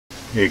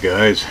Hey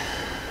guys,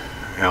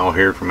 Al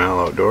here from Al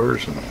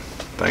Outdoors, and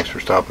thanks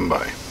for stopping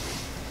by.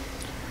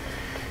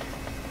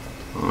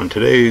 On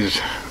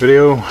today's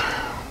video,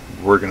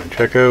 we're going to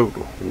check out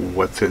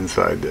what's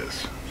inside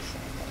this.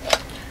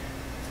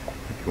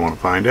 If you want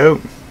to find out,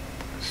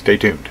 stay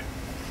tuned.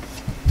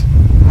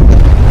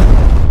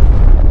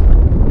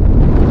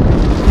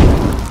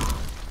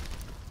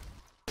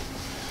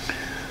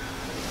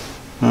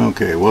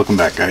 Okay, welcome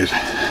back guys.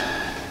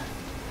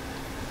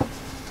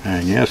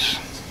 And yes,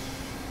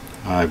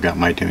 I've got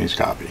my Timmy's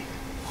coffee.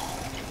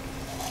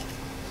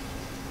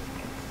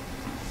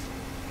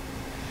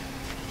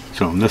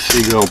 So in this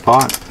seagull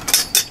pot,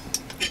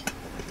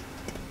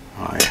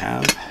 I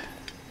have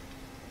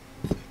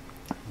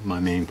my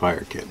main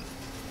fire kit.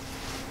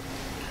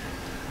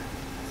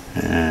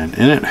 And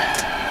in it,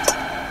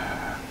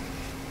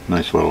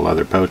 nice little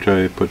leather pouch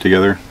I put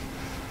together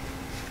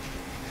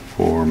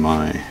for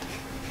my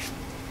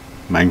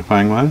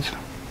magnifying lens.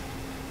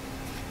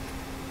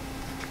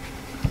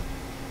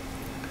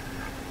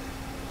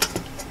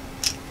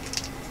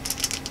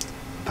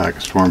 Pack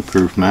of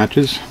stormproof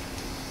matches.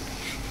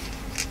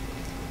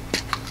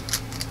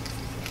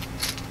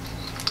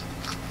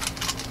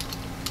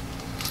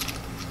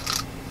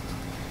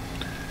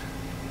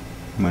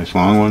 Nice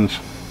long ones.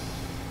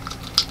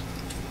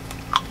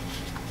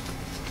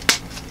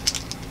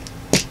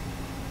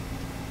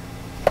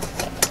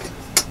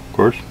 Of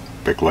course,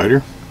 Bic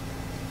lighter.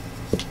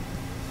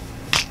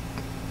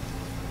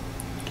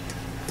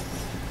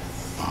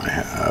 I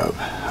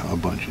have a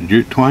bunch of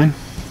jute twine.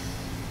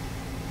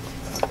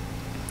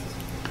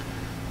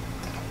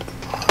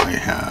 I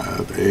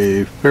have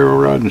a ferro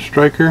rod and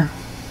striker.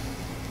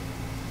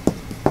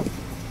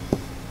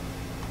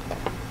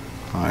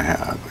 I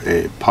have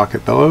a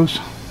pocket bellows.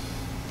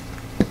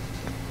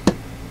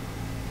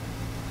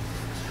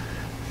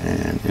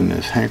 And in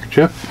this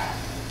handkerchief,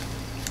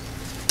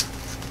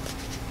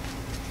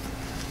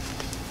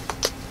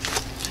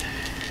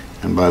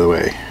 and by the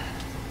way,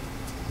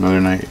 another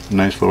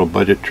nice little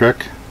budget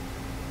trick,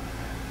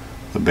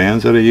 the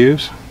bands that I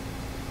use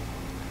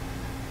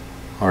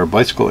are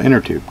bicycle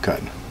inner tube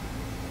cut.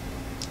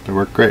 They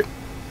work great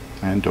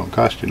and don't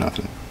cost you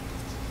nothing.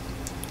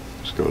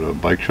 Just go to a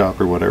bike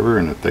shop or whatever,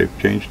 and if they've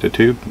changed the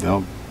tube,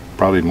 they'll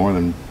probably be more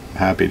than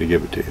happy to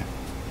give it to you.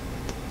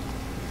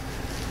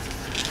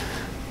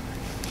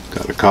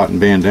 Got a cotton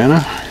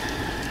bandana,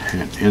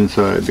 and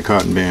inside the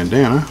cotton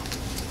bandana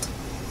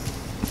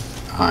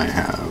I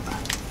have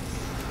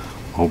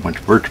a whole bunch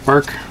of birch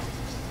bark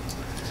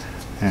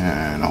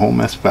and a whole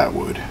mess of fat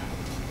wood.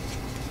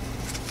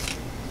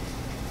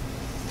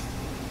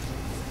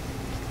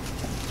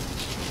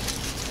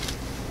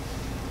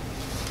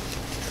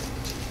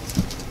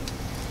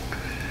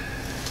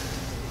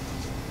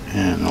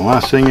 And the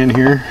last thing in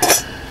here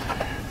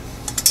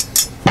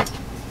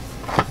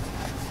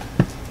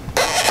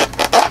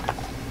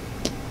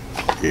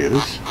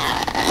is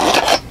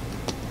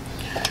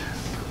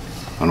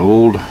an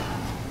old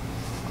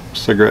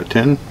cigarette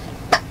tin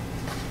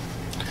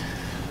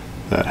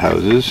that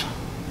houses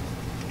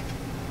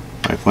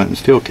my flint and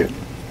steel kit.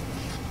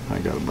 I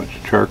got a bunch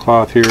of char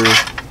cloth here.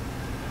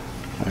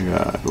 I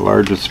got a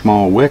large and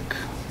small wick,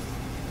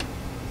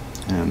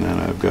 and then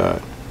I've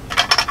got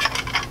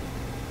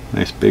a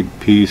nice big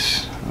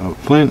piece of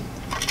flint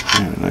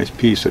and a nice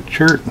piece of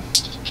chert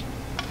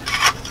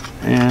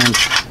and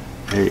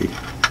a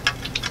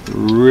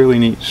really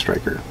neat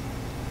striker.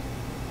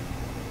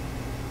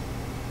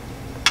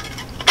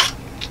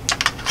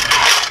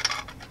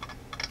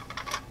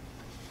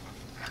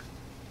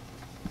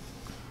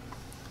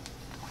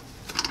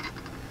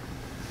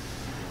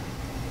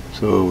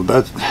 So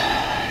that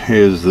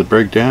is the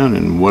breakdown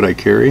and what I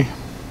carry.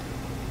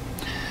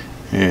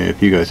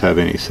 If you guys have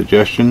any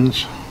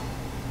suggestions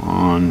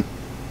on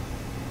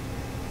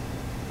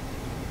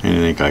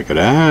anything I could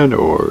add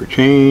or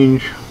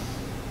change,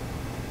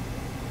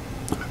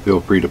 feel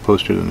free to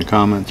post it in the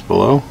comments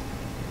below.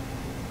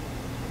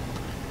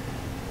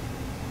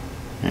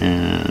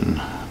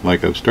 And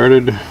like I've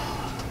started,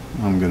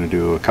 I'm going to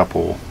do a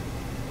couple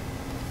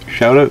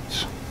shout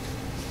outs.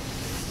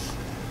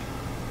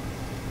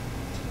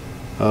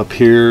 Up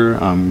here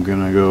I'm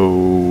going to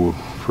go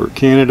for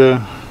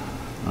Canada.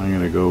 I'm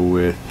going to go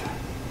with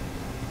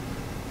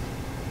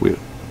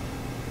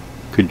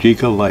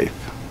Kajika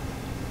Life.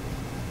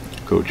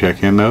 Go check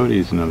him out.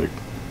 He's another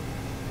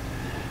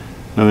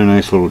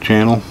nice little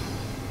channel.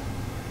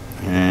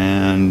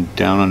 And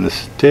down on the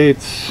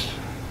States,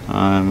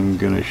 I'm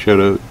gonna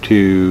shout out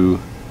to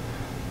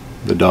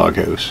the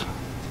Doghouse,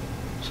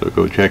 so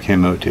go check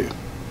him out too.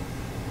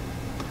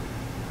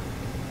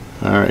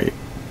 Alright,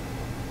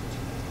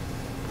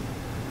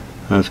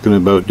 that's gonna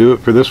about do it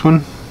for this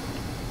one.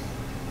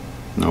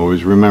 And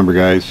always remember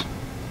guys,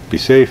 be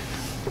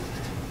safe,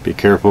 be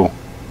careful,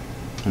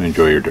 and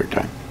enjoy your dirt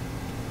time.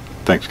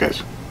 Thanks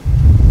guys.